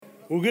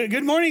Well,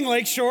 good morning,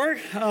 Lakeshore.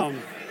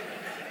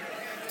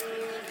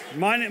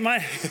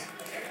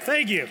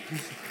 Thank you.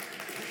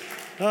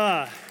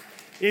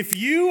 If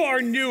you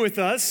are new with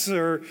us,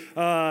 or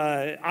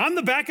I'm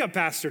the backup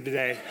pastor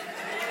today,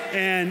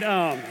 and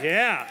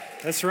yeah,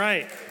 that's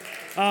right.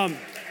 I'm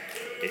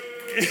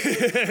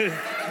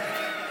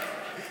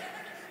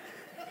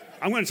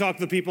going to talk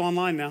to the people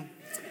online now.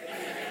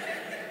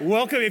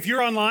 Welcome. If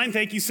you're online,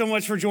 thank you so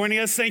much for joining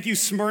us. Thank you,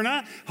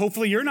 Smyrna.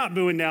 Hopefully you're not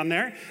booing down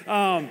there.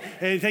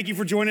 And thank you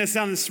for joining us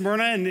down in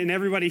Smyrna and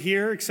everybody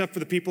here, except for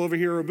the people over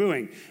here who are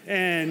booing.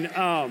 And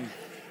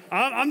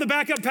I'm the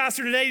backup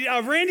pastor today.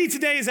 Randy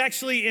today is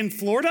actually in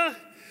Florida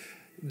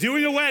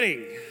doing a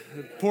wedding.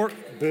 Poor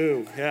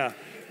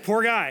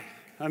guy.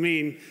 I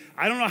mean,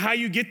 I don't know how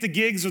you get the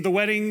gigs of the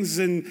weddings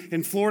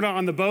in Florida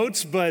on the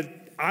boats, but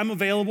I'm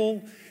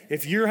available.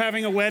 If you're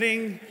having a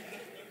wedding,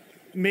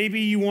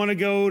 maybe you want to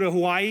go to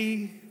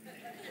Hawaii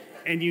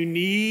and you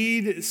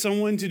need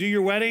someone to do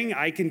your wedding,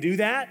 I can do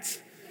that.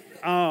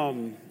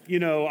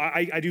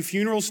 I do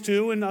funerals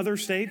too in other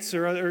states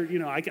or other,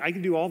 I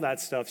can do all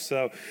that stuff.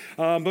 So,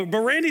 but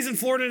Randy's in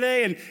Florida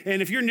today,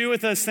 and if you're new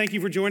with us, thank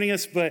you for joining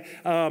us. But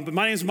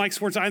my name is Mike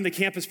Swartz. I'm the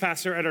campus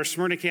pastor at our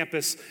Smyrna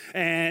campus,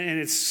 and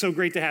it's so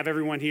great to have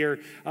everyone here,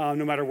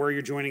 no matter where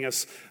you're joining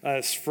us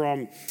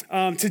from.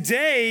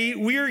 Today,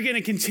 we are going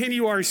to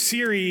continue our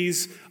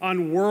series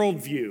on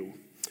worldview.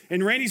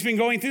 And Randy's been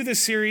going through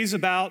this series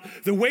about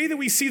the way that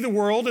we see the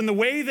world and the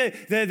way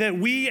that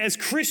we as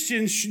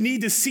Christians need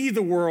to see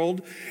the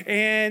world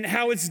and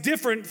how it's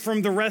different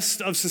from the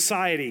rest of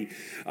society.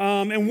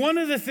 And one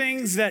of the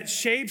things that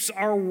shapes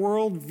our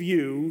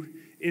worldview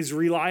is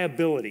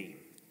reliability.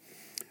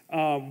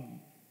 I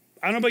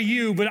don't know about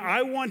you, but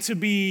I want to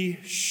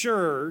be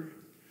sure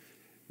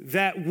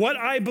that what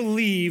I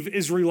believe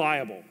is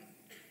reliable.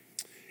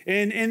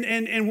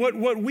 And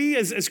what we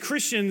as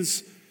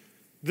Christians,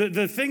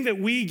 the thing that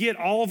we get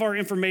all of our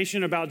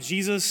information about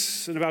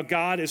Jesus and about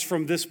God is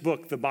from this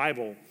book, the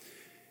Bible.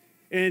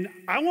 And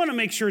I want to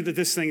make sure that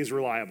this thing is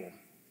reliable.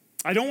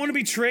 I don't want to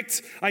be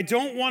tricked. I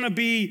don't want to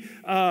be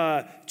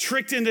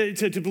tricked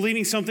into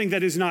believing something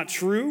that is not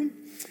true.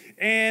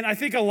 And I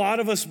think a lot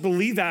of us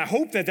believe that. I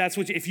hope that that's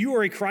what, if you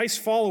are a Christ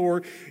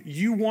follower,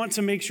 you want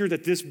to make sure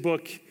that this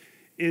book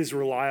is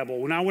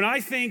reliable. Now, when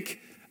I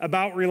think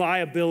about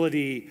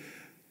reliability,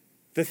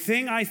 the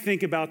thing I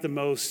think about the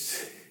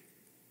most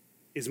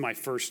is my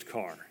first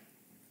car,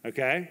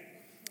 okay?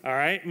 All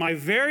right, my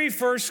very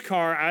first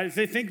car, I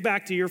think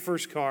back to your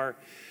first car.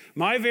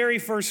 My very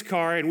first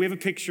car, and we have a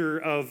picture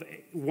of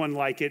one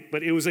like it,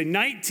 but it was a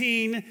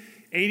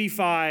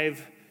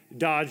 1985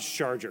 Dodge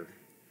Charger,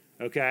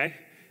 okay?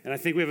 And I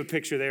think we have a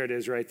picture, there it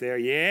is right there,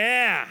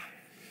 yeah!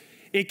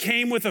 It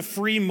came with a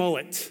free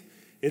mullet.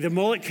 The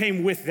mullet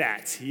came with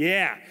that,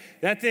 yeah.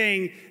 That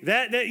thing,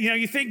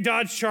 you think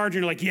Dodge Charger,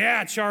 and you're like,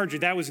 yeah, Charger.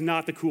 That was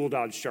not the cool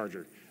Dodge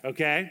Charger.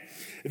 Okay?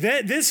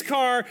 This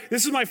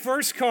is my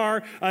first car,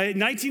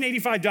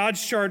 1985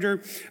 Dodge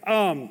Charger.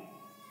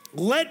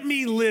 Let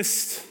me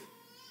list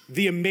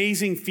the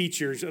amazing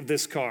features of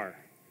this car.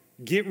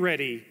 Get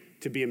ready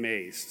to be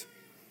amazed.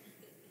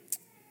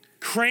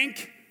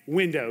 Crank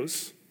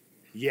windows.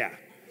 Yeah.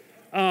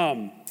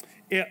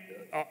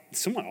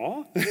 Someone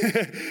awe?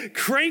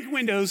 Crank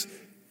windows,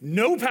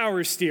 no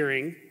power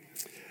steering.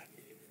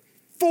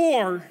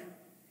 4,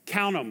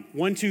 count them,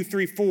 1, 2,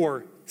 3,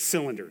 4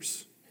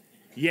 cylinders.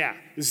 Yeah,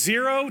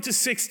 0 to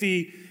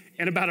 60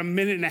 in about a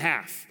minute and a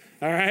half,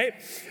 all right?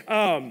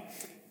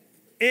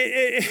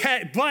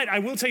 But I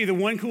will tell you the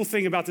one cool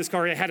thing about this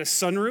car, it had a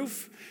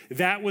sunroof.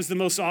 That was the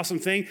most awesome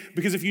thing,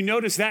 because if you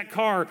notice, that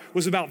car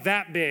was about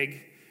that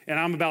big, and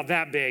I'm about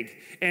that big.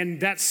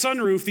 And that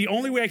sunroof, the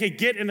only way I could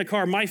get in the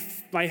car, my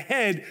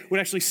head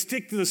would actually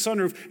stick to the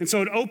sunroof, and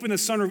so it would open the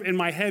sunroof, and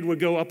my head would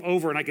go up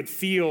over, and I could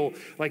feel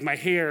like my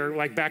hair,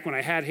 like back when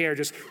I had hair,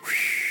 just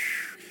whoosh,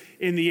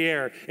 in the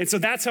air. And so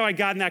that's how I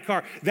got in that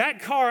car.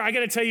 That car, I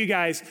got to tell you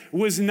guys,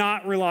 was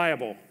not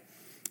reliable.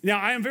 Now,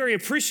 I am very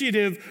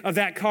appreciative of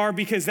that car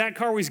because that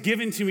car was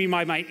given to me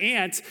by my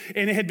aunt,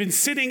 and it had been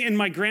sitting in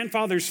my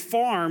grandfather's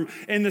farm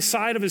in the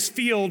side of his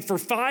field for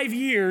 5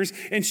 years,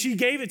 and she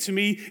gave it to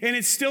me, and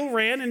it still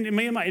ran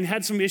and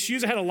had some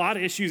issues. It had a lot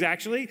of issues,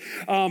 actually.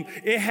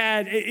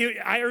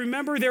 I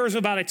remember there was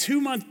about a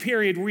 2-month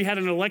period where we had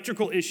an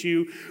electrical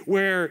issue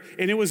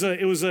and it was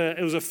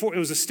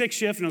a stick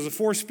shift, and it was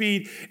a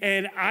 4-speed,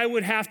 and I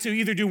would have to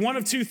either do one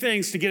of two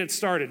things to get it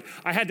started.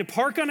 I had to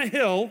park on a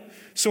hill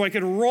so I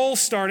could roll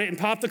start it and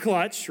pop the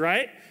clutch,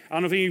 right? I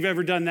don't know if any of you have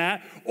ever done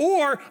that.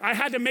 Or I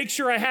had to make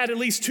sure I had at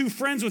least 2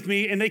 friends with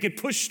me and they could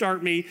push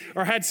start me,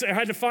 or I had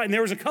to fight. And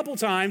there was a couple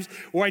times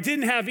where I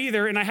didn't have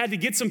either, and I had to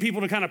get some people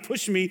to kind of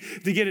push me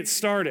to get it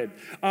started.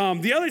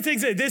 The other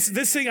things that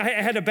this thing, I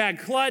had a bad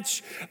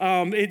clutch.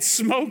 It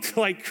smoked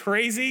like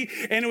crazy,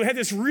 and it had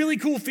this really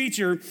cool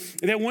feature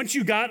that once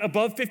you got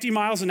above 50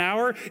 miles an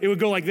hour, it would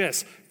go like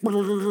this,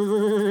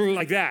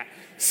 like that.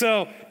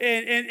 So,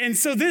 and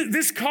so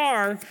this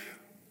car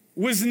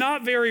was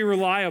not very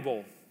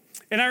reliable.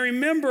 And I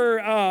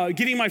remember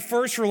getting my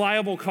first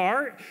reliable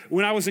car.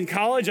 When I was in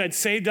college, I'd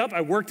saved up.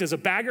 I worked as a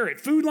bagger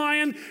at Food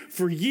Lion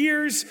for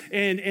years,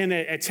 and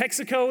at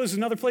Texaco is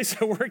another place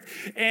I worked,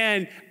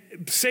 and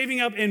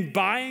saving up and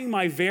buying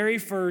my very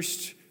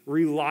first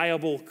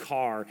reliable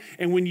car.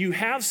 And when you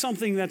have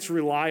something that's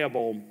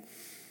reliable,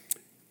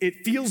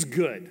 it feels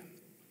good.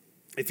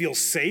 It feels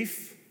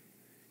safe.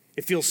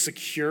 It feels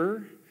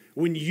secure.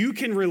 When you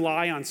can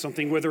rely on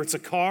something, whether it's a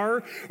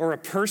car or a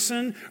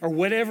person or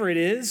whatever it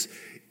is,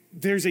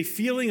 there's a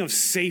feeling of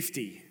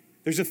safety.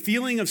 There's a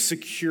feeling of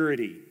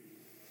security.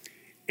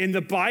 In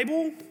the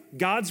Bible,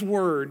 God's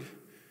word,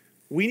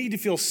 we need to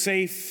feel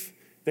safe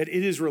that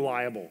it is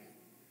reliable,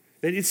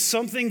 that it's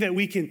something that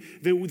we can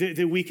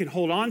that we can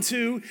hold on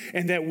to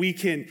and that we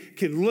can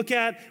look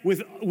at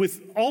with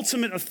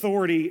ultimate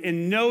authority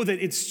and know that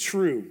it's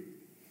true.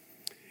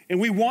 And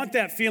we want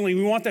that feeling.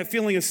 We want that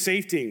feeling of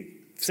safety.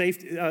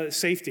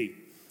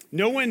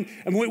 No one,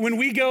 when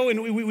we go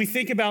and we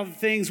think about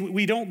things,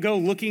 we don't go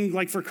looking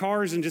like for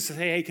cars and just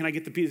say, hey, can I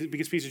get the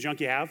biggest piece of junk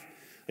you have?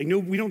 Like, no,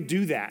 we don't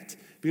do that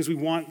because we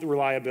want the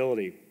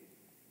reliability.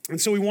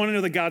 And so we want to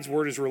know that God's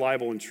word is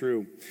reliable and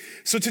true.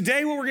 So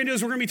today what we're going to do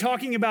is we're going to be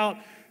talking about,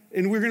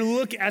 and we're going to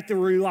look at the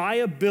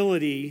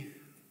reliability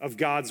of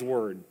God's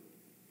word.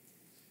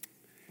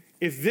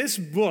 If this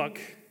book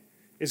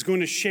is going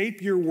to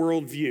shape your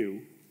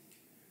worldview,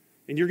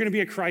 and you're going to be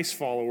a Christ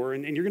follower,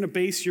 and you're going to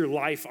base your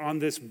life on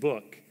this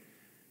book,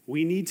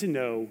 we need to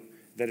know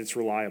that it's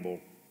reliable.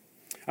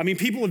 I mean,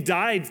 people have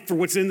died for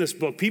what's in this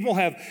book. People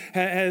have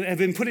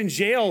been put in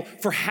jail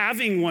for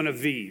having one of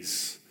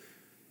these.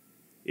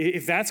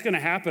 If that's going to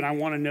happen, I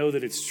want to know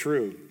that it's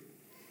true,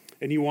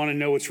 and you want to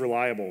know it's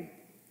reliable.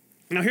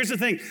 Now, here's the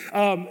thing.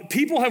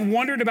 People have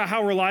wondered about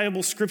how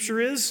reliable Scripture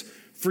is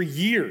for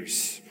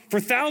years. For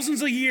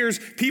thousands of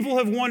years, people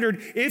have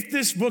wondered if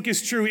this book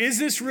is true. Is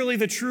this really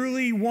the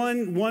truly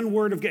one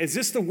word of God? Is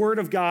this the word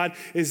of God?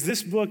 Is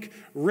this book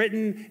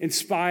written,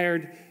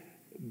 inspired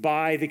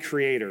by the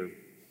Creator?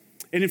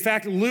 And in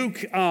fact,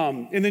 Luke,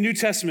 in the New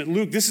Testament,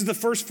 Luke, this is the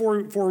first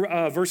four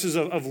verses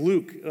of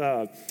Luke,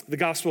 the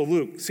Gospel of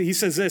Luke. So he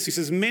says this, he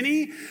says,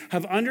 many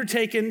have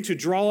undertaken to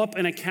draw up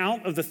an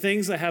account of the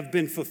things that have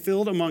been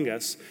fulfilled among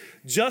us,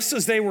 just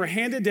as they were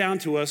handed down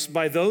to us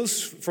by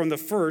those from the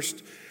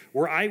first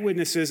were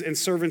eyewitnesses and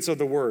servants of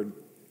the word.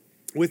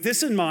 With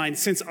this in mind,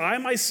 since I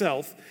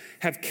myself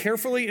have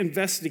carefully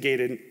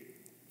investigated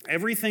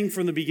everything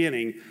from the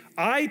beginning,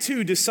 I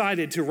too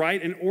decided to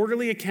write an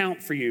orderly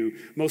account for you,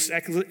 most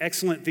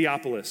excellent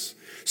Theophilus,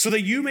 so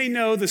that you may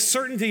know the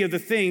certainty of the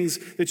things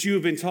that you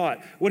have been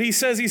taught. What he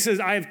says,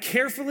 I have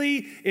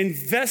carefully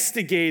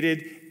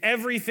investigated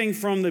everything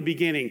from the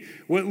beginning.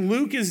 What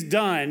Luke has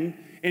done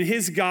in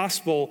his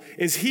gospel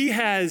is he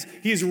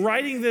is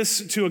writing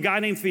this to a guy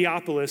named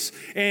Theophilus,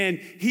 and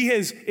he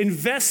has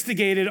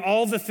investigated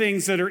all the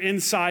things that are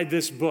inside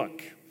this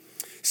book.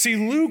 See,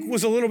 Luke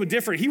was a little bit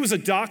different. He was a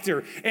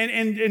doctor,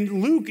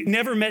 and Luke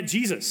never met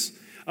Jesus.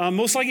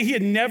 Most likely he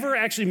had never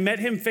actually met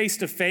him face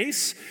to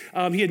face.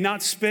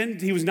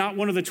 He was not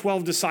one of the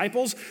 12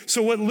 disciples.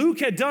 So what Luke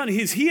had done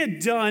is he had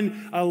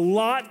done a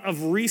lot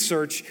of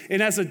research,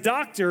 and as a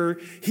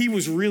doctor, he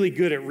was really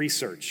good at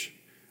research.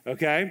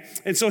 Okay?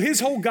 And so his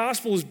whole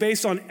gospel is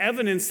based on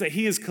evidence that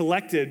he has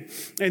collected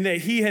and that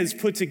he has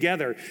put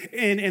together.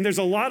 And there's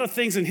a lot of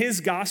things in his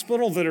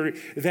gospel that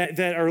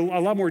are a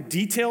lot more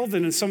detailed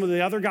than in some of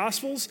the other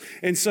gospels.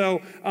 And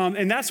so,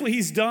 and that's what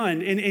he's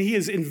done. And he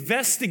has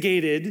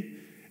investigated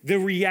the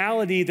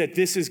reality that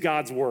this is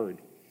God's word.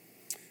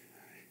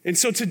 And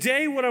so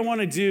today what I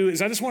want to do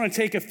is I just want to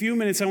take a few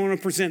minutes. I want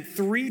to present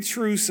 3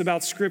 truths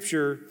about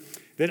Scripture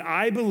that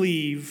I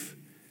believe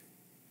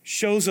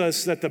shows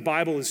us that the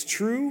Bible is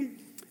true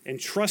and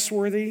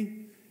trustworthy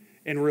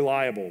and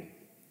reliable.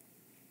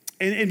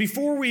 And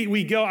before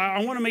we go,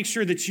 I want to make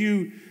sure that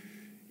you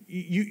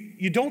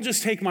don't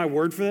just take my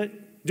word for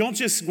it. Don't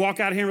just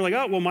walk out of here and be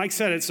like, oh, well, Mike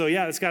said it, so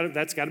yeah, that's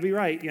got to be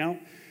right. You know,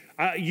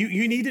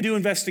 you need to do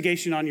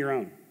investigation on your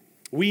own.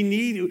 We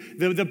need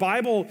the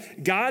Bible.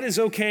 God is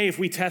okay if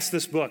we test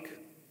this book.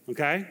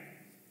 Okay,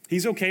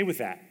 He's okay with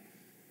that.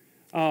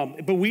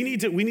 But we need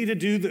to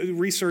do the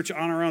research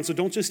on our own, so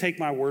don't just take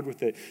my word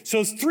with it. So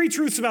it's 3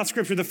 truths about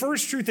Scripture. The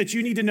first truth that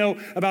you need to know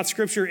about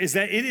Scripture is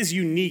that it is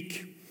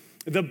unique.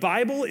 The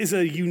Bible is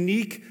a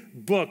unique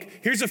book.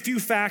 Here's a few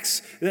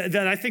facts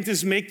that I think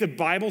just make the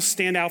Bible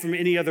stand out from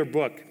any other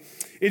book.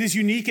 It is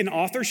unique in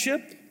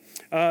authorship.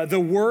 The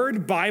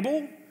word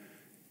Bible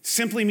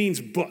simply means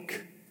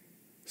book.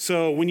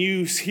 So when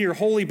you hear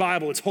Holy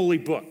Bible, it's holy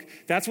book.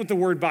 That's what the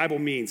word Bible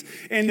means.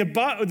 And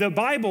the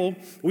Bible,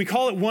 we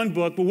call it one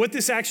book, but what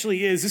this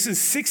actually is, this is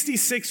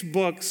 66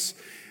 books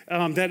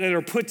that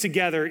are put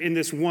together in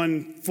this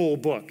one full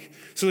book.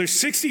 So there's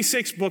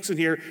 66 books in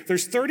here.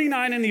 There's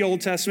 39 in the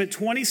Old Testament,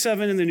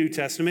 27 in the New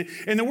Testament.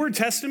 And the word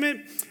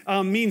testament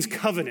means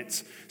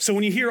covenant. So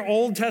when you hear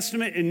Old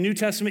Testament and New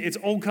Testament, it's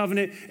Old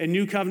Covenant and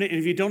New Covenant. And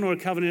if you don't know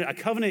a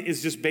covenant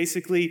is just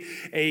basically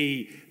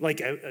a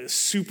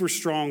super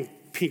strong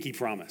pinky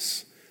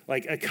promise.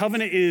 Like a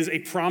covenant is a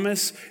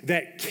promise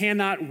that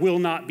will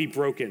not be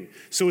broken.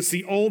 So it's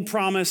the old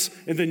promise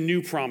and the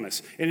new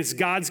promise. And it's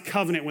God's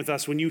covenant with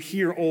us. When you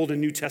hear Old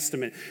and New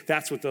Testament,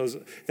 that's what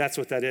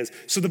that is.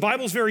 So the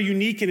Bible is very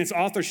unique in its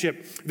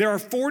authorship. There are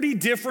 40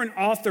 different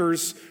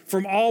authors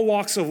from all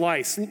walks of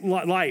life.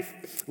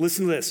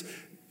 Listen to this.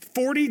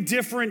 40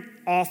 different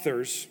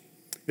authors.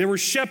 There were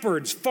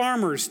shepherds,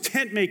 farmers,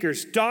 tent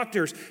makers,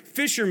 doctors,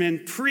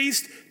 fishermen,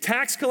 priests,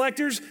 tax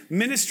collectors,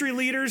 ministry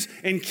leaders,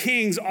 and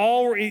kings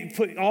all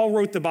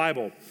wrote the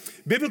Bible.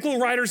 Biblical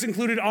writers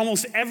included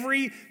almost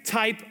every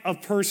type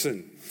of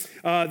person.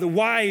 The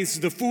wise,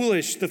 the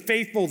foolish, the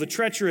faithful, the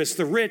treacherous,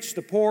 the rich,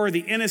 the poor,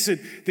 the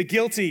innocent, the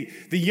guilty,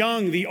 the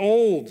young, the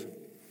old.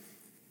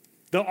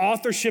 The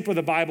authorship of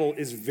the Bible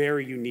is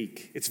very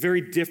unique. It's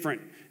very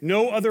different.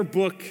 No other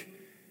book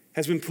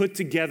has been put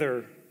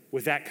together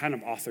with that kind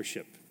of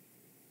authorship.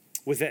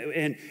 With that,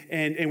 and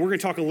we're going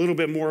to talk a little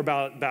bit more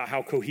about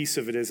how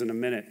cohesive it is in a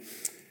minute.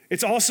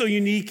 It's also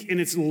unique in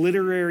its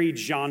literary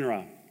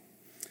genre.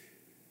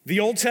 The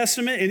Old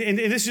Testament, and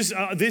this is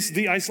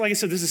like I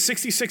said, this is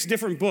 66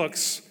 different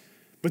books,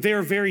 but they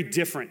are very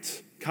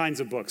different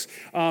kinds of books.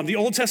 The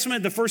Old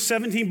Testament, the first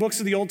 17 books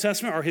of the Old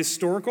Testament are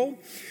historical.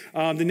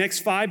 The next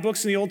 5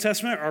 books in the Old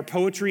Testament are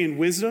poetry and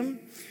wisdom.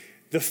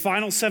 The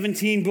final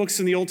 17 books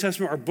in the Old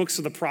Testament are books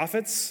of the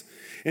prophets.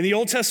 And the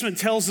Old Testament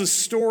tells a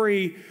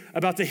story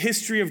about the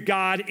history of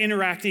God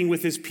interacting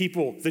with his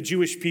people, the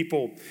Jewish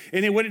people.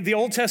 And what the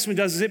Old Testament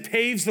does is it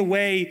paves the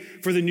way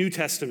for the New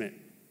Testament.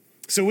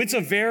 So it's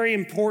a very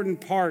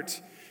important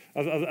part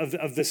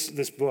of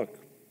this book.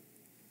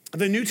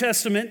 The New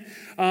Testament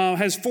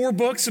has 4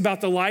 books about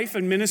the life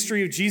and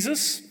ministry of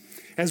Jesus,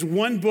 has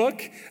 1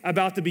 book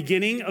about the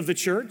beginning of the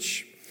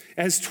church,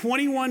 has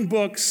 21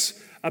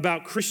 books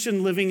about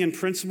Christian living and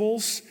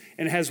principles,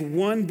 and has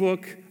 1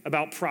 book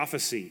about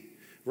prophecy,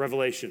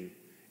 Revelation,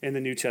 in the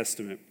New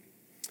Testament.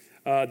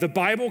 The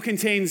Bible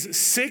contains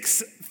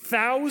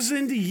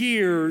 6,000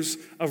 years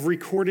of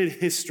recorded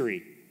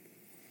history.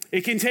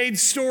 It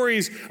contains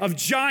stories of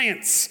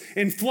giants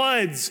and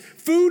floods,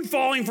 food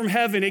falling from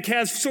heaven. It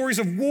has stories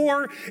of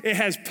war. It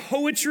has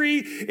poetry.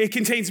 It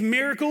contains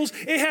miracles.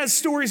 It has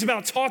stories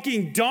about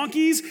talking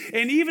donkeys,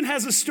 and even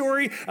has a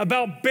story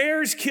about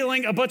bears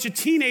killing a bunch of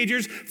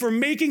teenagers for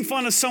making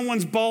fun of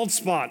someone's bald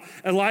spot.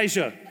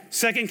 Elijah,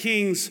 2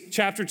 Kings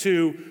chapter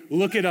 2,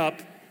 look it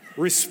up.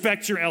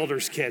 Respect your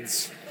elders,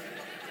 kids.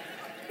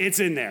 It's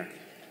in there.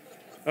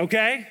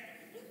 Okay?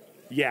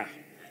 Yeah.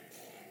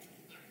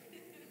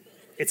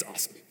 It's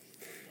awesome.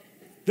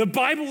 The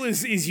Bible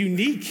is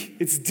unique.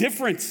 It's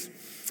different.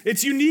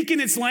 It's unique in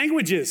its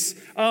languages.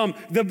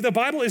 The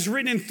Bible is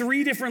written in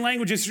 3 different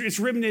languages. It's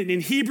written in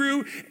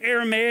Hebrew,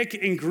 Aramaic,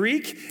 and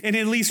Greek. And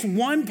at least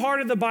one part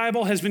of the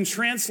Bible has been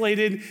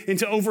translated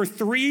into over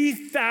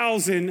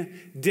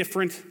 3,000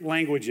 different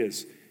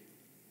languages.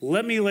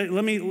 Let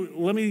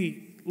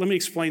me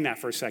explain that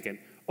for a second.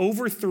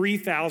 Over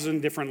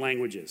 3,000 different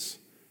languages.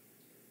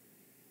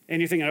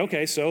 And you're thinking,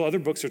 okay, so other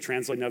books are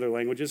translated in other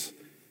languages.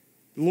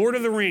 Lord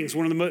of the Rings,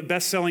 one of the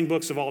best-selling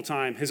books of all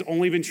time, has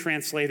only been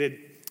translated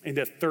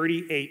into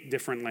 38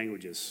 different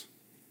languages.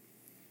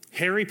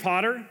 Harry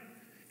Potter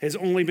has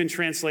only been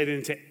translated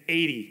into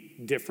 80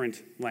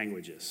 different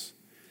languages.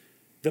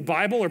 The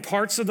Bible, or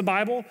parts of the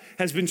Bible,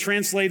 has been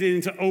translated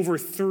into over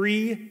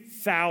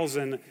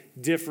 3,000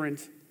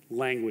 different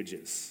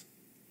languages.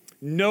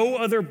 No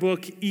other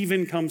book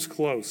even comes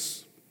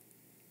close.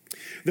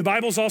 The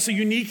Bible is also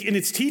unique in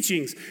its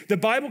teachings. The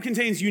Bible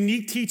contains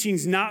unique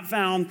teachings not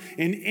found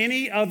in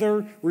any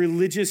other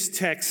religious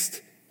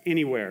text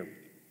anywhere.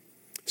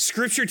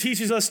 Scripture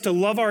teaches us to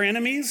love our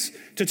enemies,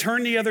 to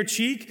turn the other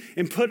cheek,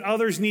 and put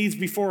others' needs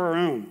before our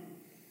own.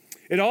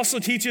 It also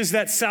teaches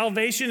that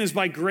salvation is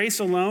by grace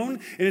alone,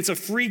 and it's a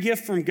free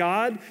gift from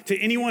God to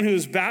anyone who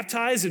is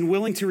baptized and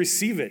willing to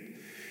receive it.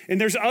 And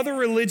there's other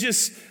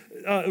religions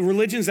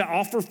that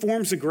offer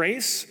forms of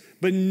grace,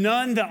 but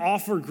none that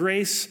offer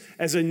grace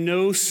as a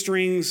no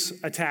strings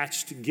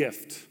attached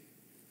gift.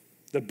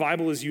 The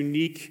Bible is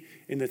unique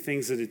in the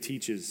things that it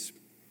teaches.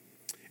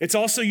 It's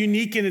also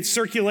unique in its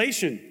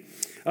circulation.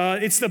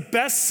 It's the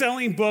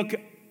best-selling book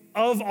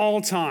of all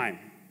time.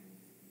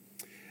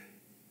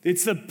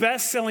 It's the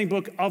best-selling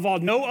book of all.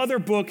 No other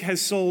book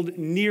has sold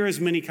near as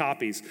many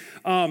copies.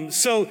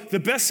 So the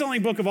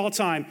best-selling book of all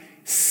time,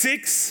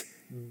 6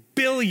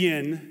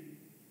 billion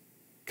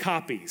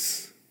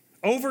copies.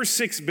 Over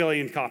 6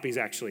 billion copies,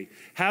 actually,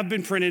 have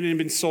been printed and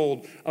been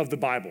sold of the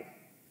Bible.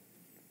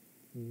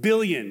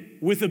 Billion,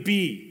 with a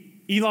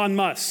B. Elon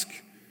Musk,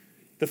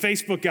 the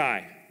Facebook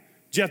guy,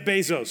 Jeff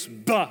Bezos,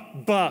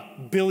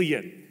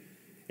 billion.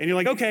 And you're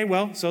like, okay,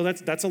 well, so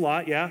that's a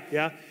lot,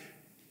 yeah.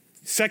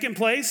 Second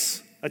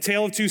place, A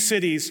Tale of Two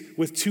Cities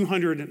with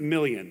 200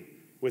 million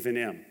with an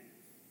M.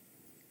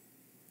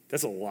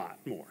 That's a lot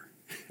more.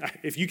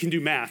 If you can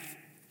do math,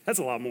 that's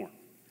a lot more,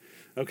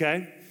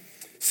 okay?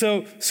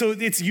 So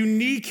it's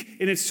unique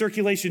in its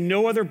circulation.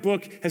 No other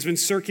book has been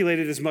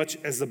circulated as much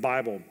as the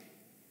Bible.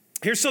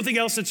 Here's something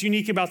else that's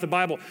unique about the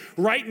Bible.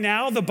 Right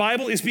now, the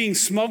Bible is being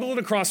smuggled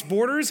across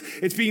borders.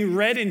 It's being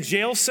read in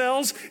jail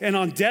cells and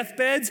on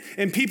deathbeds,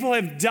 and people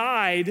have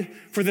died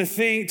for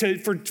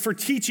for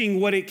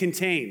teaching what it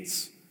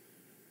contains.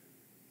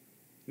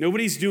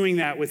 Nobody's doing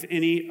that with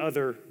any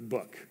other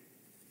book.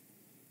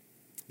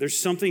 There's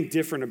something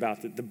different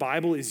about it. The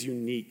Bible is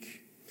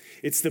unique.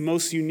 It's the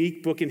most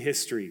unique book in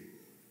history.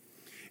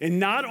 And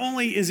not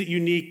only is it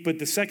unique, but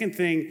the second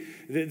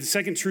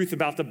truth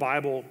about the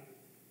Bible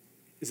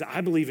is that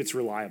I believe it's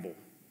reliable.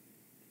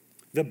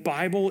 The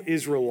Bible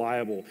is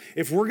reliable.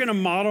 If we're going to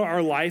model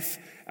our life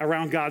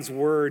around God's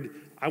word,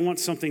 I want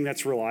something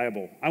that's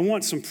reliable. I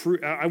want some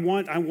proof. I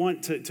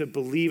want to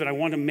believe, and I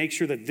want to make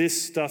sure that this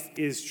stuff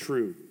is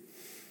true.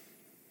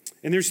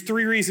 And there's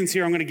 3 reasons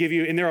here I'm going to give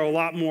you, and there are a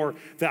lot more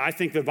that I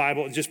think the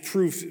Bible just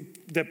proves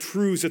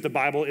that the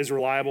Bible is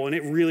reliable, and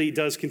it really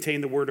does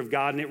contain the Word of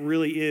God, and it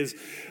really is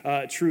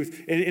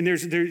truth. And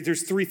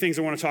there's 3 things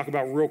I want to talk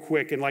about real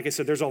quick, and like I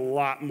said, there's a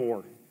lot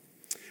more.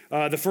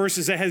 The first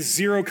is it has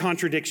 0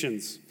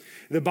 contradictions.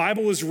 The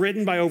Bible was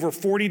written by over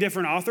 40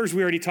 different authors.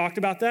 We already talked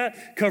about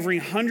that,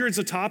 covering hundreds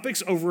of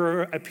topics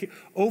over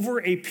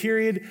a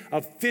period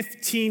of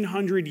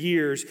 1,500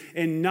 years,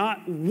 and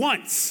not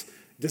once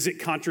does it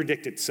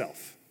contradict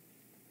itself.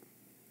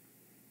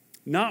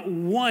 Not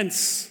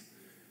once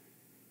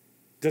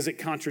does it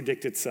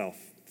contradict itself.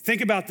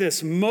 Think about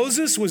this.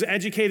 Moses was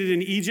educated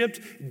in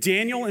Egypt,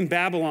 Daniel in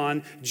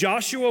Babylon,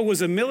 Joshua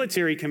was a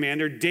military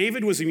commander,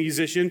 David was a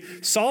musician,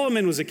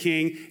 Solomon was a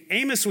king,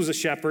 Amos was a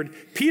shepherd,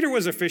 Peter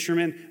was a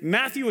fisherman,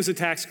 Matthew was a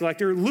tax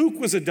collector, Luke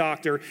was a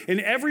doctor, and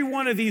every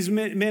one of these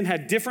men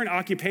had different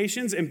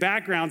occupations and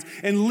backgrounds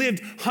and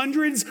lived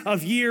hundreds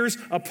of years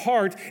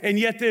apart, and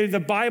yet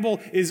the Bible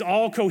is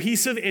all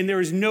cohesive and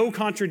there is no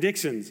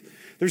contradictions.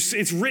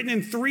 It's written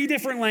in 3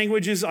 different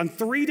languages on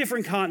 3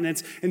 different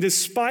continents, and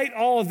despite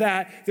all of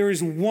that, there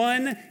is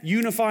one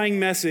unifying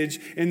message,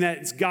 and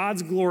that's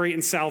God's glory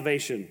and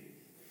salvation.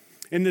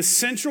 And the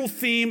central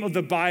theme of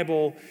the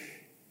Bible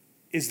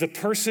is the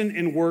person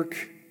and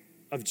work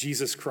of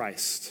Jesus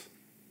Christ.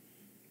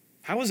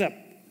 How is that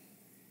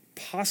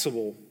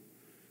possible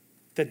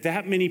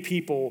that many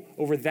people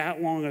over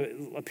that long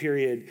a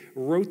period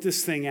wrote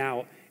this thing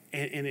out,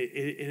 and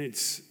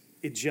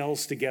it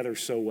gels together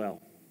so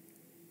well?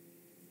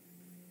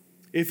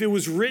 If it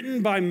was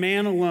written by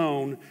man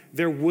alone,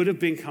 there would have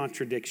been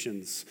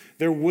contradictions.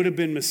 There would have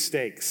been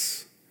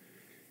mistakes.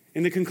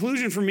 And the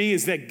conclusion for me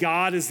is that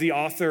God is the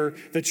author,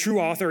 the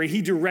true author, and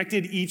he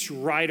directed each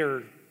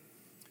writer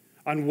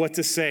on what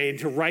to say and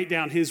to write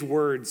down his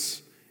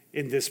words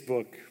in this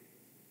book.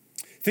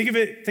 Think of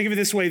it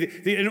this way.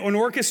 An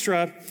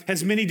orchestra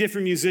has many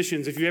different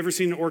musicians. If you've ever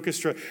seen an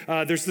orchestra,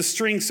 there's the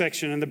string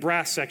section and the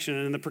brass section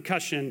and the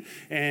percussion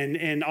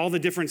and all the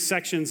different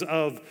sections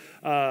of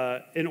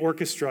an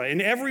orchestra.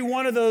 And every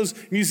one of those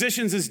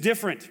musicians is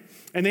different.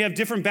 And they have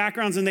different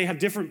backgrounds and they have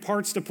different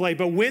parts to play.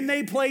 But when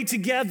they play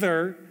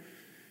together,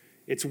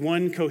 it's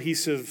one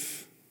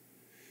cohesive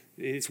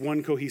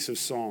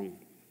song.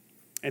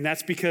 And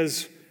that's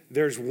because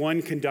there's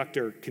one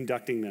conductor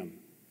conducting them.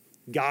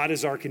 God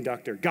is our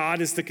conductor.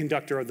 God is the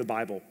conductor of the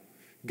Bible.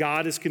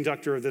 God is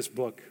conductor of this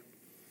book.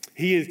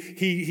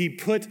 He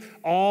put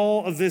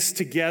all of this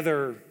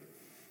together,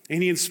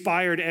 and he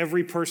inspired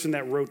every person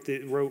that wrote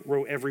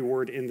every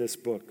word in this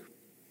book.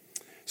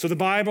 So the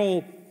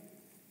Bible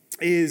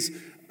is,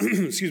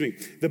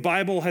 the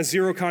Bible has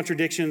 0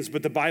 contradictions,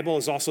 but the Bible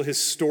is also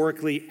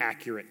historically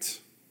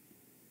accurate.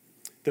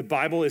 The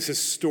Bible is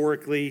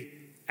historically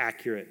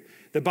accurate.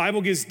 The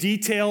Bible gives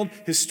detailed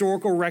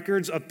historical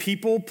records of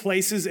people,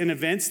 places, and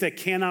events that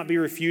cannot be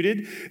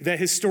refuted, that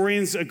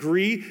historians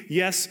agree,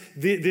 yes,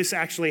 this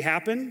actually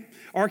happened.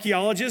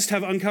 Archaeologists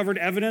have uncovered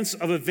evidence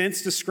of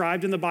events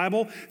described in the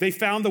Bible. They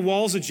found the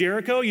walls of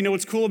Jericho. You know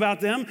what's cool about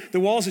them?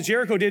 The walls of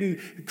Jericho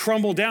didn't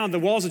crumble down. The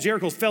walls of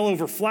Jericho fell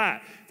over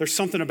flat. There's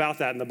something about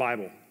that in the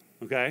Bible,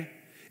 okay?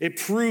 It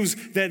proves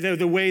that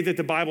the way that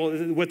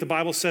what the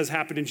Bible says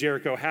happened in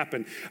Jericho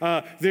happened.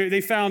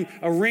 They found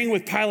a ring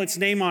with Pilate's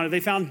name on it. They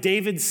found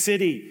David's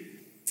city.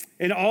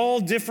 And all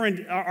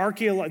different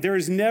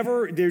there's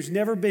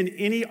never been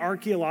any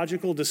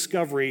archaeological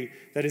discovery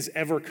that has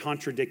ever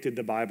contradicted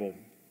the Bible.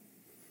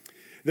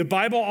 The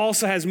Bible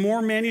also has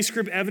more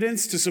manuscript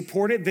evidence to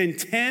support it than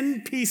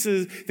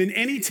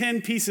any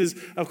 10 pieces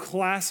of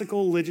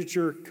classical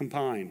literature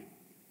combined.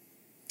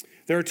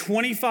 There are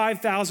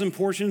 25,000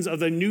 portions of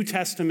the New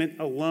Testament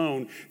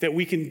alone that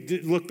we can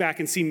look back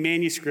and see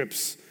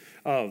manuscripts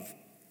of.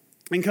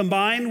 And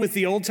combined with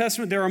the Old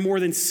Testament, there are more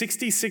than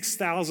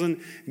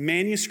 66,000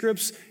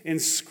 manuscripts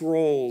and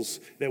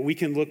scrolls that we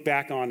can look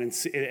back on and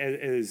see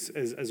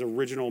as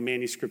original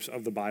manuscripts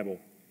of the Bible.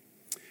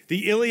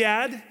 The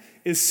Iliad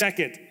is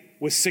second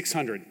with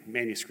 600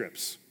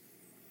 manuscripts.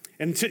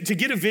 And to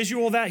get a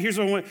visual of that, here's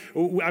what I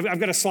want. I've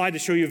got a slide to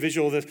show you a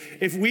visual of this.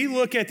 If we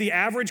look at the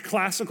average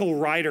classical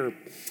writer,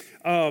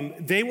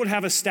 they would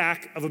have a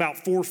stack of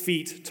about 4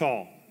 feet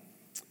tall.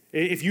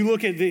 If you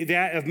look at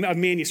that of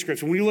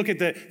manuscripts, when we look at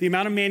the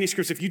amount of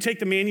manuscripts, if you take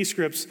the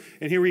manuscripts,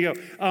 and here we go,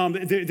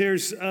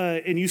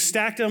 and you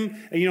stacked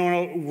them, on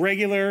a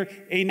regular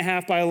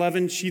 8.5 by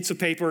 11 sheets of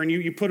paper, and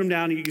you put them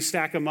down and you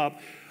stack them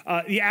up,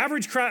 the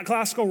average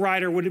classical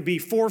writer would be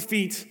 4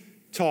 feet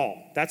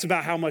tall. That's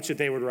about how much that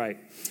they would write.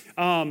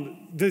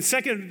 The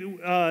second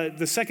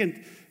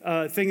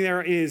thing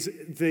there is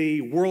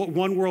the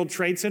One World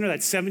Trade Center.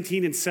 That's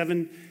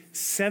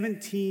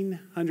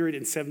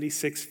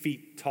 1,776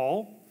 feet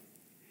tall.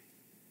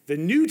 The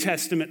New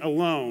Testament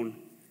alone,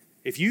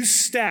 if you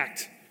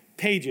stacked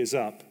pages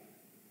up,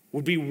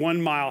 would be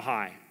 1 mile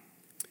high.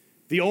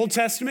 The Old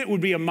Testament would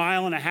be 1.5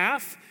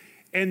 miles,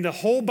 and the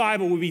whole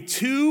Bible would be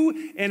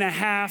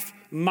 2.5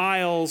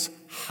 miles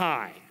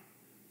high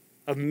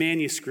of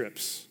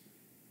manuscripts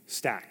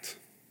stacked.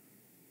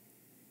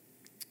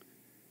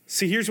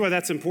 See, here's why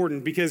that's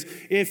important, because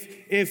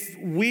if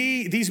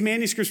these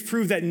manuscripts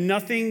prove that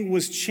nothing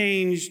was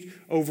changed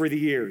over the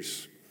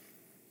years.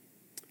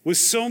 With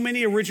so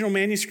many original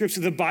manuscripts,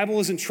 the Bible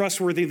isn't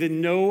trustworthy,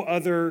 then no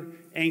other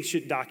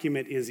ancient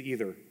document is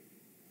either.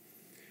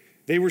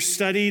 They were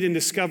studied and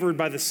discovered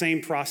by the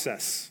same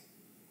process.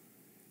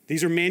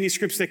 These are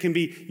manuscripts that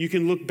you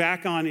can look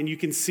back on and you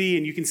can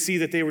see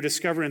that they were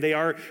discovered, and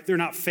they're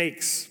not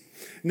fakes.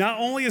 Not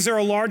only is there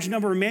a large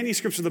number of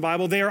manuscripts of the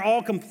Bible, they are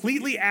all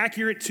completely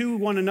accurate to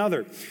one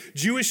another.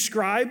 Jewish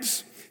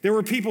scribes, they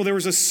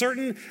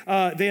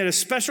had a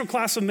special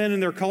class of men in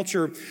their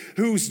culture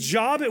whose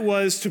job it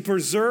was to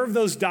preserve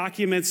those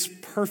documents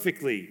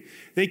perfectly.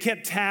 They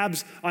kept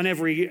tabs on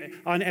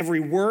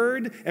every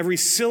word, every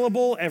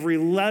syllable, every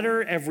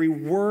letter, every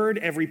word,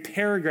 every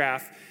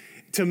paragraph.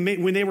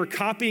 When they were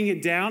copying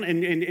it down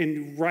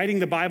and writing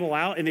the Bible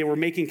out, and they were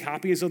making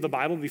copies of the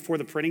Bible before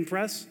the printing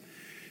press,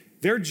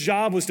 their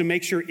job was to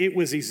make sure it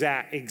was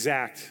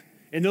exact.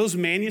 And those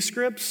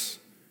manuscripts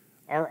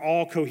are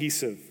all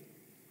cohesive.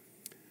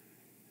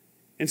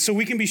 And so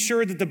we can be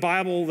sure that the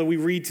Bible that we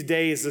read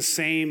today is the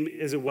same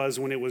as it was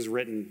when it was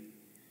written.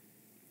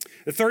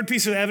 The third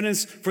piece of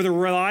evidence for the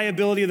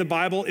reliability of the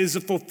Bible is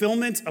the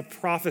fulfillment of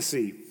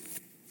prophecy.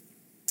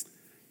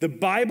 The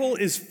Bible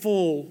is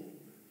full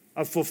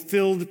of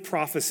fulfilled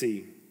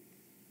prophecy.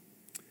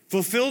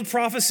 Fulfilled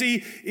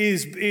prophecy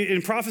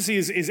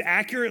is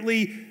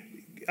accurately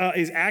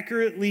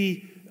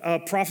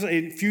prophecy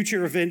in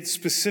future events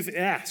specific.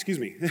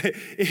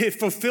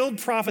 Fulfilled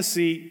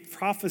prophecy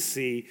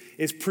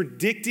is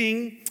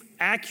predicting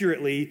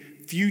accurately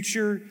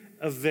future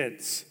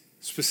events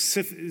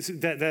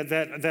specific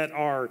that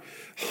are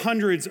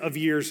hundreds of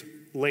years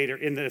later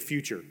in the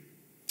future.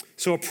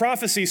 So a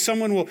prophecy,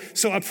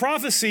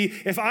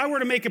 if I were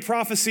to make a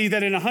prophecy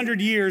that in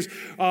 100 years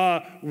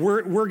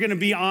we're going to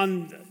be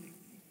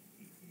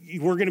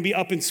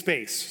up in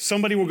space.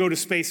 Somebody will go to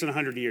space in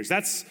 100 years.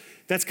 That's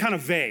kind of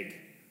vague,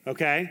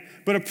 okay?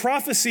 But a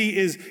prophecy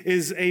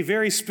is a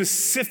very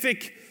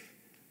specific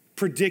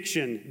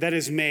prediction that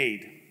is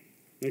made,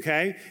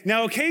 okay?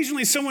 Now,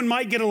 occasionally someone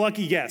might get a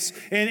lucky guess,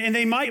 and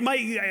they might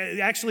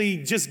actually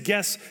just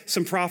guess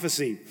some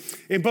prophecy.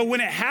 But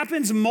when it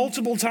happens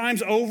multiple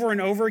times over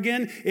and over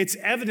again, it's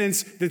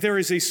evidence that there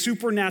is a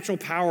supernatural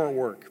power at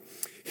work.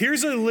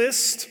 Here's a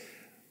list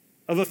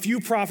of a few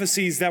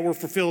prophecies that were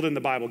fulfilled in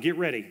the Bible. Get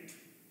ready,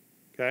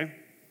 okay?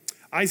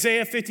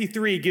 Isaiah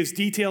 53 gives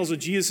details of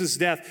Jesus'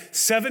 death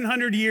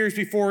 700 years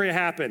before it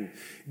happened.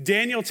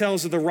 Daniel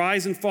tells of the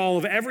rise and fall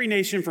of every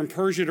nation from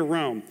Persia to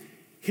Rome.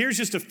 Here's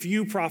just a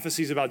few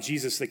prophecies about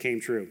Jesus that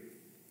came true.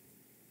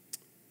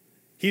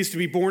 He is to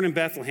be born in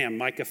Bethlehem,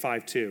 Micah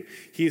 5:2.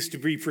 He is to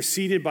be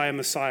preceded by a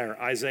Messiah,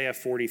 Isaiah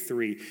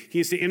 43. He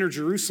is to enter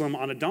Jerusalem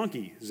on a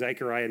donkey,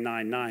 Zechariah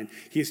 9:9.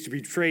 He is to be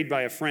betrayed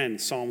by a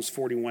friend, Psalms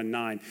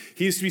 41:9.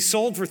 He is to be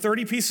sold for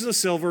 30 pieces of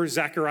silver,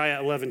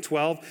 Zechariah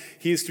 11:12.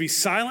 He is to be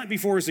silent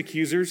before his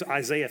accusers,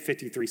 Isaiah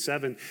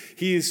 53:7.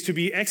 He is to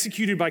be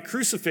executed by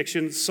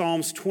crucifixion,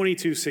 Psalms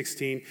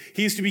 22:16.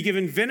 He is to be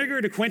given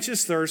vinegar to quench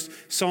his thirst,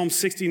 Psalm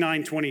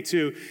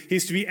 69:22. He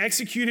is to be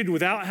executed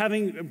without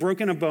having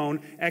broken a bone,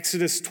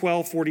 Exodus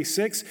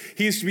 12:46.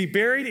 He is to be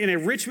buried in a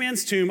rich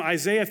man's tomb,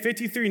 Isaiah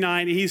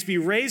 53:9. He is to be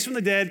raised from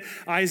the dead,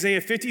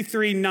 Isaiah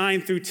 53:9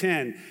 through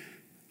 10.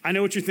 I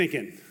know what you're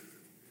thinking.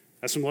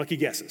 That's some lucky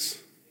guesses,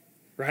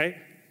 right?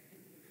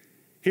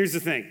 Here's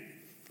the thing.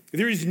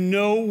 There is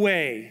no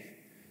way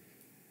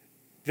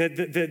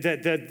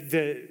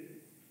that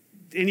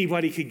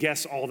anybody could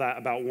guess all that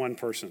about one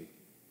person.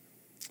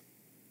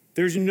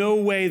 There's no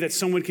way that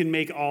someone can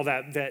make all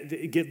that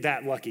get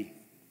that lucky.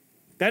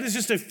 That is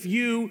just a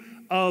few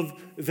of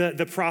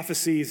the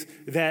prophecies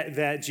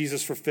that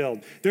Jesus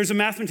fulfilled. There's a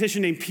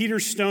mathematician named Peter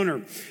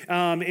Stoner.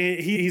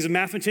 He's a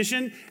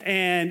mathematician,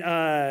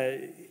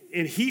 and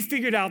he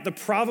figured out the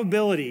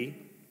probability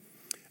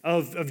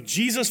of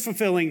Jesus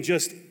fulfilling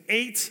just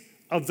 8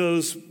 of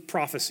those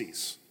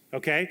prophecies,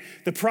 okay?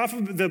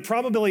 The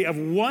probability of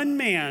one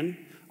man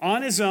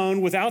on his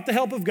own, without the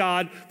help of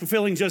God,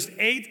 fulfilling just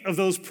 8 of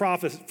those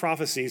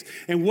prophecies.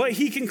 And what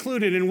he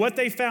concluded and what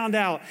they found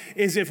out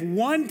is if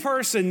one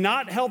person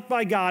not helped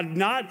by God,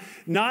 not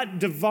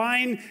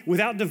divine,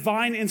 without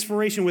divine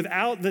inspiration,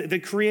 without the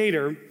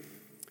Creator,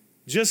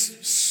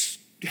 just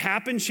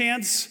happen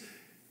chance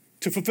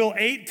to fulfill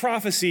 8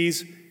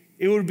 prophecies,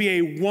 it would be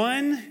a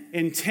 1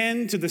 in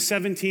 10 to the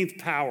 17th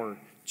power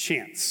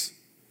chance.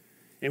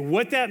 And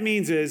what that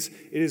means is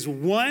it is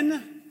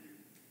 1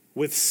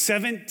 with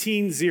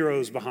 17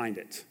 zeros behind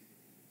it.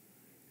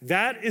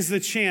 That is the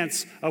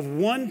chance of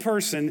one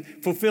person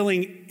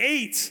fulfilling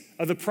 8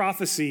 of the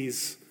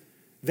prophecies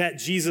that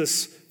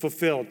Jesus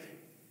fulfilled.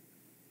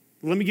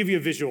 Let me give you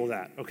a visual of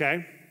that,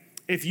 okay?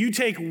 If you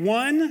take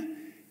 10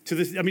 to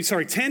the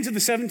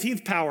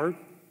 17th power,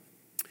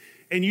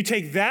 and you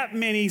take that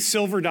many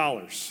silver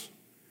dollars,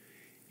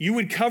 you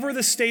would cover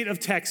the state of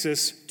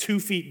Texas 2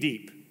 feet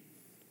deep,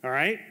 all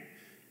right?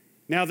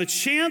 Now, the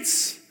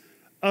chance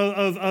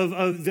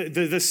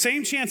the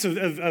same chance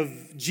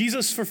of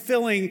Jesus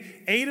fulfilling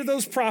 8 of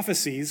those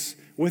prophecies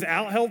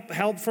without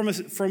help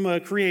from a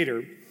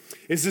Creator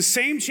is the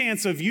same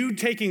chance of you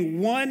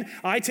taking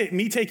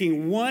me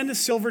taking 1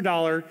 silver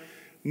dollar,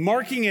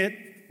 marking it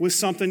with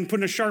something,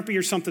 putting a Sharpie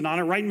or something on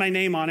it, writing my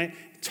name on it,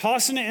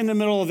 tossing it in the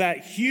middle of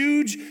that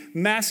huge,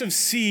 massive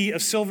sea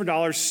of silver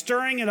dollars,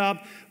 stirring it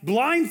up,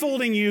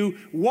 blindfolding you,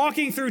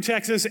 walking through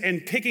Texas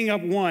and picking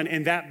up 1,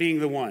 and that being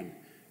the one.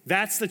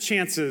 That's the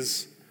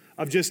chances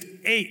of just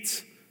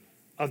 8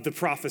 of the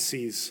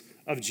prophecies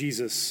of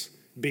Jesus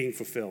being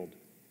fulfilled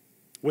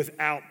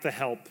without the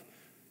help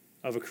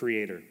of a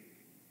Creator.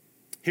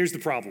 Here's the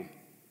problem.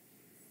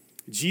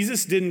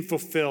 Jesus didn't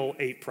fulfill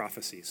 8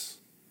 prophecies.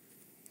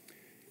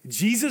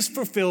 Jesus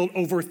fulfilled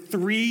over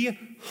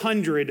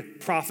 300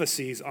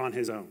 prophecies on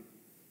his own.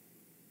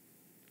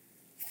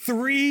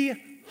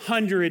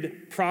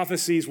 300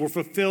 prophecies were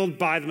fulfilled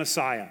by the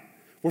Messiah,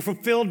 were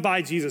fulfilled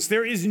by Jesus.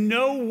 There is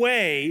no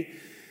way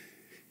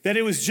that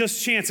it was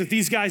just chance, that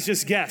these guys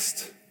just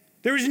guessed.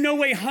 There is no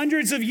way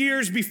hundreds of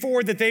years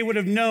before that they would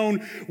have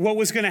known what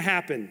was going to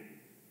happen.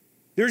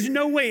 There's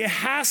no way. It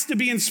has to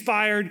be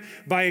inspired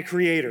by a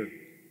Creator.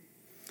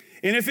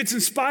 And if it's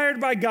inspired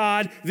by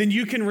God, then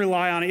you can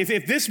rely on it.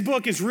 If this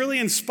book is really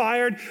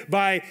inspired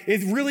by,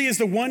 it really is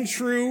the one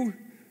true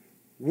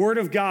Word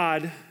of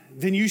God,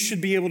 then you should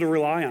be able to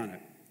rely on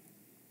it.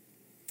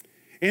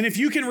 And if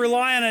you can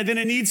rely on it, then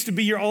it needs to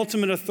be your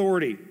ultimate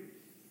authority.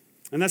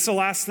 And that's the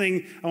last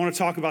thing I want to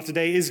talk about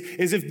today is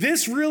if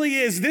this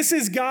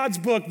is God's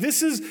book,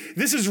 this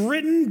is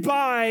written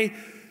by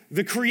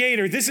the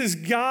Creator, this is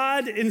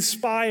God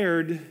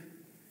inspired,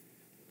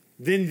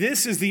 then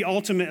this is the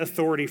ultimate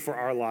authority for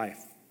our life.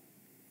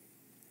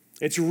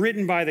 It's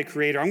written by the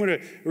Creator. I'm going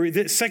to read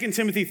 2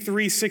 Timothy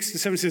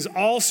 3:6-7 says,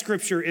 all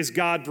Scripture is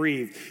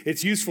God-breathed.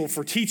 It's useful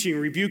for teaching,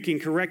 rebuking,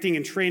 correcting,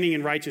 and training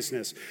in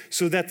righteousness,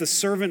 so that the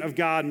servant of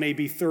God may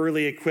be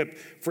thoroughly equipped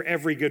for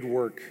every good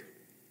work.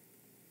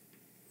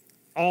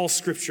 All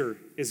Scripture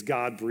is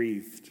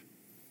God-breathed.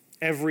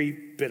 Every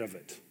bit of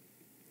it.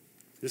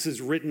 This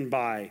is written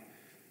by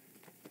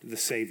the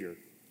Savior,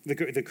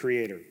 the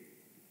Creator.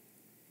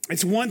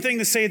 It's one thing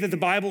to say that the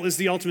Bible is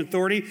the ultimate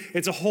authority.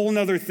 It's a whole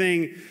other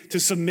thing to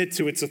submit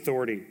to its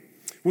authority.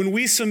 When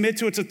we submit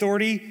to its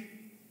authority,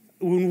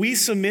 when we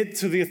submit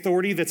to the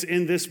authority that's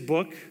in this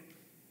book,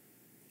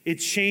 it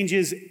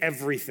changes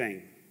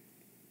everything.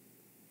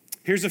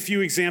 Here's a few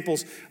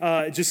examples,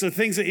 just the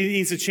things that it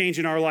needs to change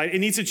in our life. It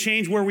needs to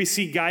change where we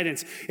seek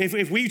guidance.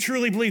 If we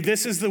truly believe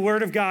this is the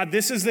Word of God,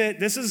 this is it,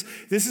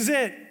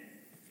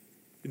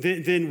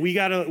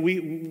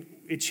 then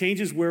it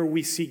changes where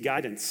we seek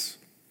guidance.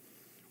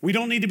 We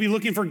don't need to be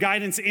looking for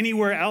guidance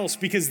anywhere else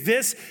because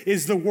this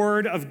is the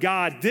Word of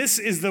God. This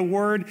is the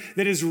Word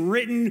that is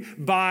written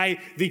by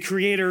the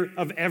Creator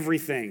of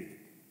everything.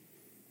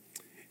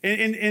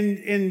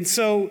 And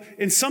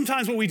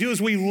sometimes what we do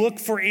is we look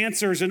for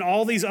answers in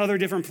all these other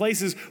different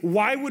places.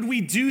 Why would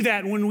we do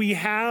that when we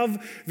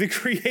have the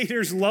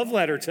Creator's love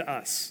letter to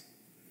us?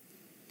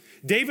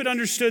 David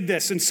understood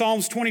this in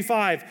Psalms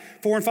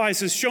 25:4-5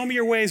 says, show me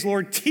your ways,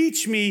 Lord,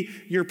 teach me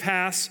your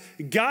paths,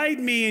 guide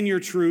me in your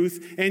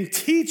truth, and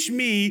teach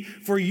me,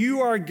 for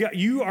you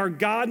are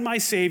God, my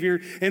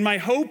Savior, and my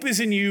hope is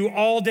in you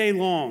all day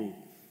long.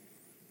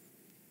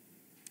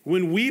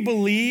 When we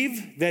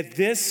believe that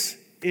this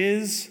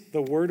is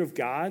the Word of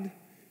God,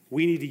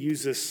 we need to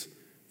use this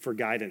for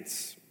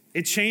guidance.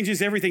 It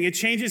changes everything. It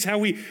changes how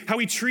we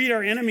treat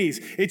our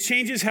enemies. It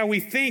changes how we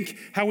think,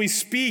 how we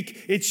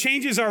speak. It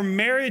changes our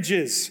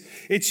marriages.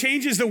 It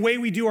changes the way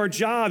we do our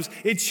jobs.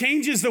 It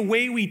changes the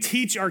way we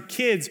teach our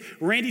kids.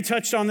 Randy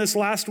touched on this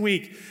last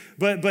week,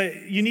 but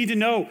you need to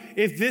know,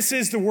 if this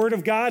is the Word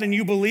of God and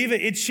you believe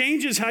it, it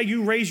changes how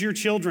you raise your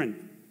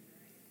children.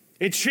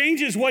 It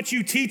changes what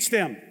you teach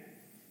them.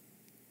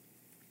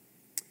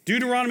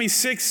 Deuteronomy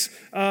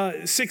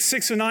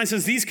 6:6-9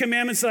 says, these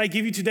commandments that I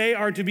give you today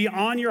are to be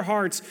on your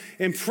hearts.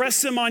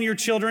 Impress them on your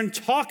children.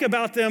 Talk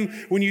about them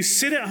when you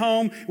sit at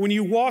home, when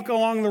you walk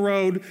along the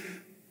road.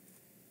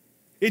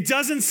 It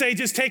doesn't say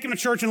just take them to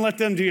church and let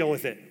them deal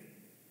with it.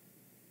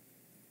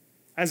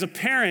 As a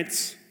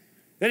parent,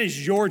 that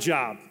is your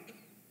job.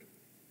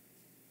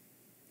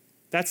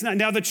 That's not,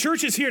 now the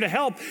church is here to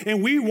help,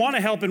 and we want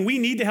to help, and we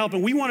need to help,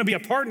 and we want to be a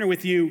partner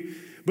with you,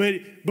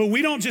 but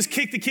we don't just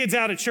kick the kids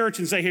out of church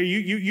and say, here,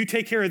 you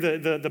take care of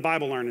the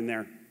Bible learning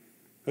there,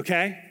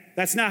 okay?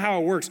 That's not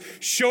how it works.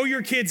 Show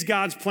your kids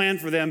God's plan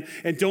for them,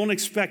 and don't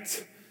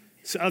expect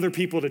other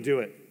people to do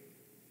it.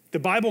 The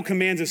Bible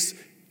commands us,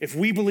 if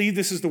we believe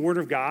this is the word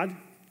of God,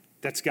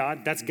 that's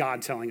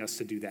God telling us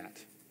to do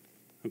that,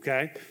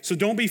 okay? So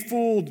don't be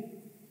fooled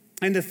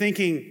into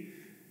thinking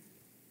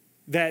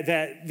that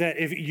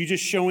if you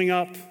just showing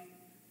up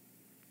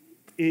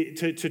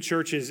to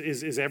church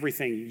is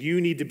everything.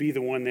 You need to be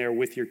the one there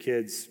with your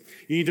kids.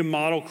 You need to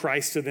model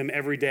Christ to them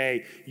every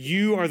day.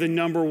 You are the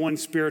number one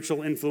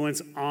spiritual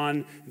influence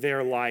on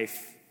their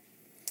life.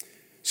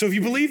 So if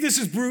you believe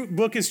this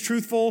book is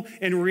truthful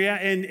and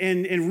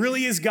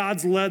really is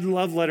God's love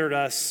letter to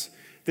us,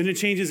 then it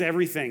changes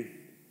everything.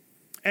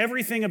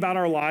 Everything about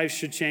our lives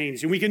should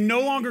change. And we can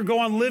no longer go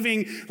on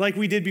living like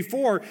we did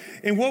before.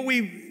 And what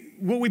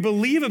we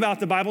believe about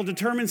the Bible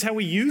determines how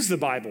we use the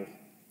Bible.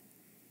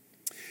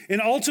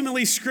 And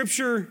ultimately,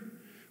 Scripture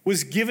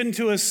was given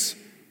to us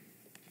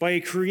by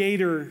a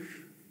creator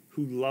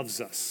who loves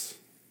us.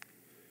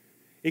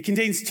 It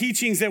contains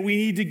teachings that we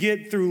need to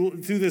get through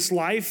this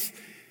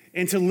life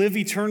and to live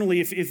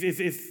eternally.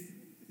 If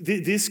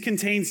this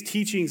contains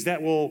teachings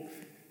that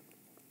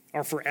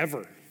are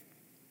forever.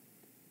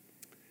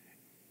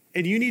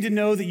 And you need to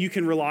know that you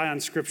can rely on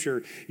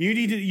Scripture.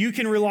 You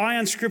can rely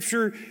on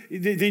Scripture.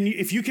 Then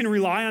if you can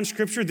rely on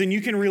Scripture, then you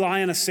can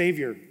rely on a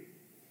Savior.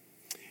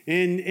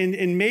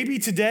 And maybe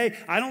today,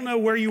 I don't know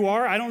where you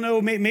are. I don't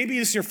know, maybe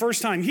it's your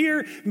first time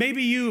here.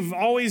 Maybe you've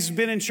always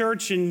been in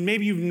church and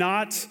maybe you've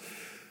not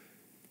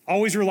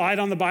always relied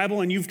on the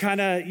Bible and you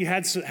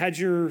had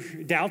your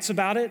doubts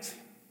about it.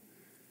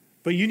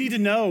 But you need to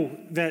know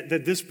that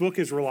this book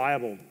is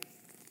reliable.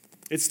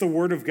 It's the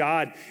Word of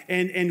God.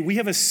 And we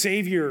have a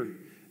Savior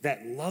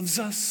that loves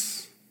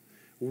us,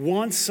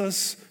 wants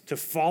us to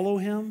follow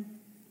him,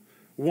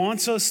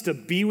 wants us to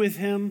be with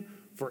him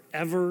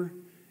forever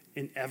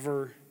and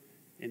ever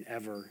and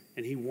ever.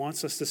 And he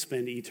wants us to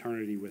spend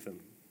eternity with him.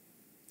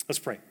 Let's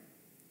pray.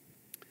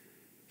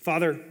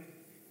 Father,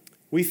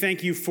 we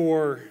thank you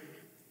for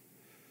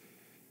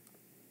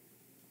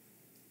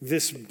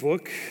this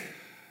book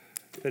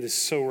that is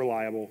so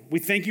reliable. We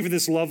thank you for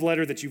this love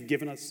letter that you've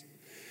given us.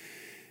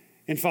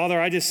 And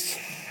Father, I just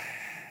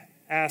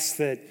ask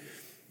that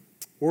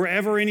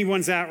wherever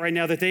anyone's at right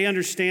now, that they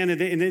understand and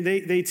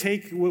they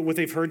take what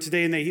they've heard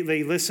today and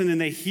they listen and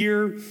they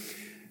hear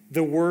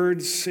the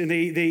words and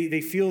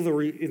they feel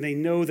and they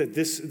know that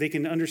they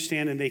can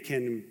understand and they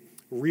can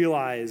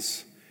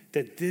realize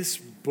that this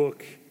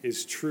book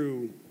is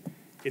true.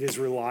 It is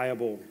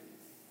reliable.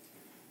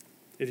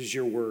 It is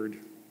your word.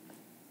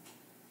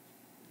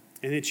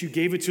 And that you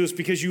gave it to us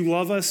because you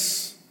love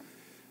us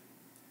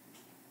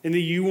and that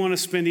you want to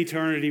spend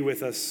eternity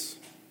with us.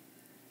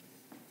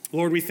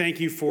 Lord, we thank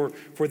you for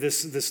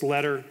this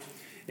letter.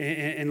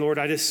 And Lord,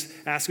 I just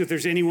ask if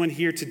there's anyone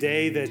here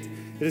today that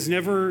has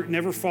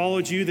never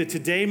followed you, that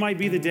today might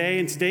be the day,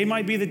 and today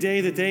might be the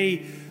day that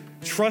they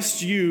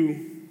trust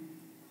you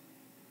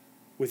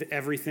with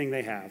everything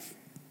they have.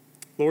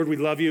 Lord, we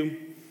love you.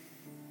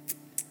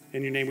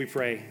 In your name we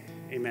pray.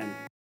 Amen.